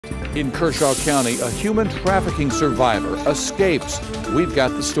In Kershaw County, a human trafficking survivor escapes. We've got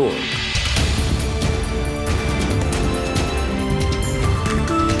the story.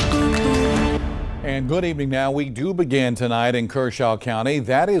 And good evening now. We do begin tonight in Kershaw County.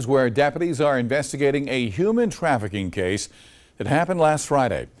 That is where deputies are investigating a human trafficking case that happened last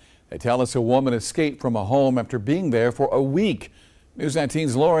Friday. They tell us a woman escaped from a home after being there for a week. News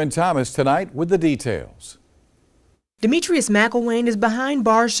 19's Lauren Thomas tonight with the details. Demetrius McElwain is behind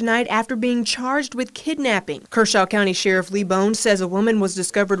bars tonight after being charged with kidnapping. Kershaw County Sheriff Lee Bones says a woman was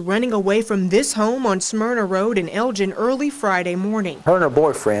discovered running away from this home on Smyrna Road in Elgin early Friday morning. Her and her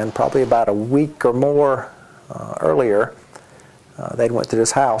boyfriend, probably about a week or more earlier, they went to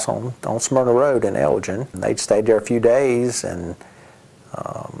this house on Smyrna Road in Elgin. They'd stayed there a few days, and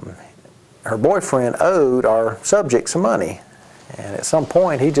her boyfriend owed our subject some money. And at some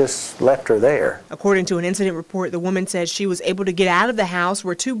point, he just left her there. According to an incident report, the woman said she was able to get out of the house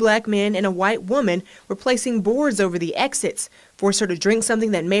where two black men and a white woman were placing boards over the exits, forced her to drink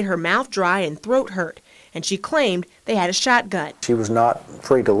something that made her mouth dry and throat hurt. And she claimed they had a shotgun. She was not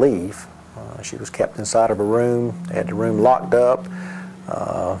free to leave. She was kept inside of a room. They had the room locked up.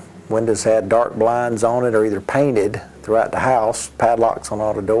 Windows had dark blinds on it or either painted throughout the house, padlocks on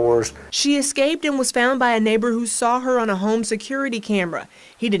all the doors. She escaped and was found by a neighbor who saw her on a home security camera.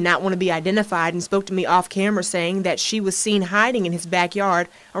 He did not want to be identified and spoke to me off camera, saying that she was seen hiding in his backyard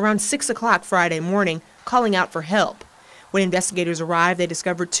around 6 o'clock Friday morning, calling out for help. When investigators arrived, they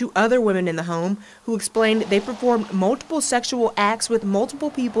discovered two other women in the home who explained they performed multiple sexual acts with multiple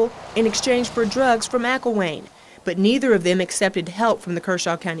people in exchange for drugs from McElwain. But neither of them accepted help from the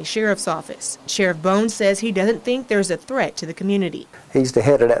Kershaw County Sheriff's Office. Sheriff Bones says he doesn't think there's a threat to the community. He's the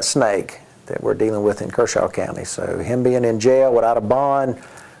head of that snake that we're dealing with in Kershaw County. So him being in jail without a bond,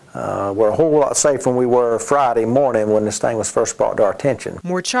 we're a whole lot safer than we were Friday morning when this thing was first brought to our attention.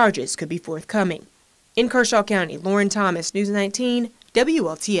 More charges could be forthcoming. In Kershaw County, Lauren Thomas, News 19,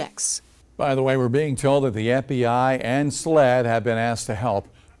 WLTX. By the way, we're being told that the FBI and SLED have been asked to help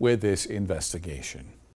with this investigation.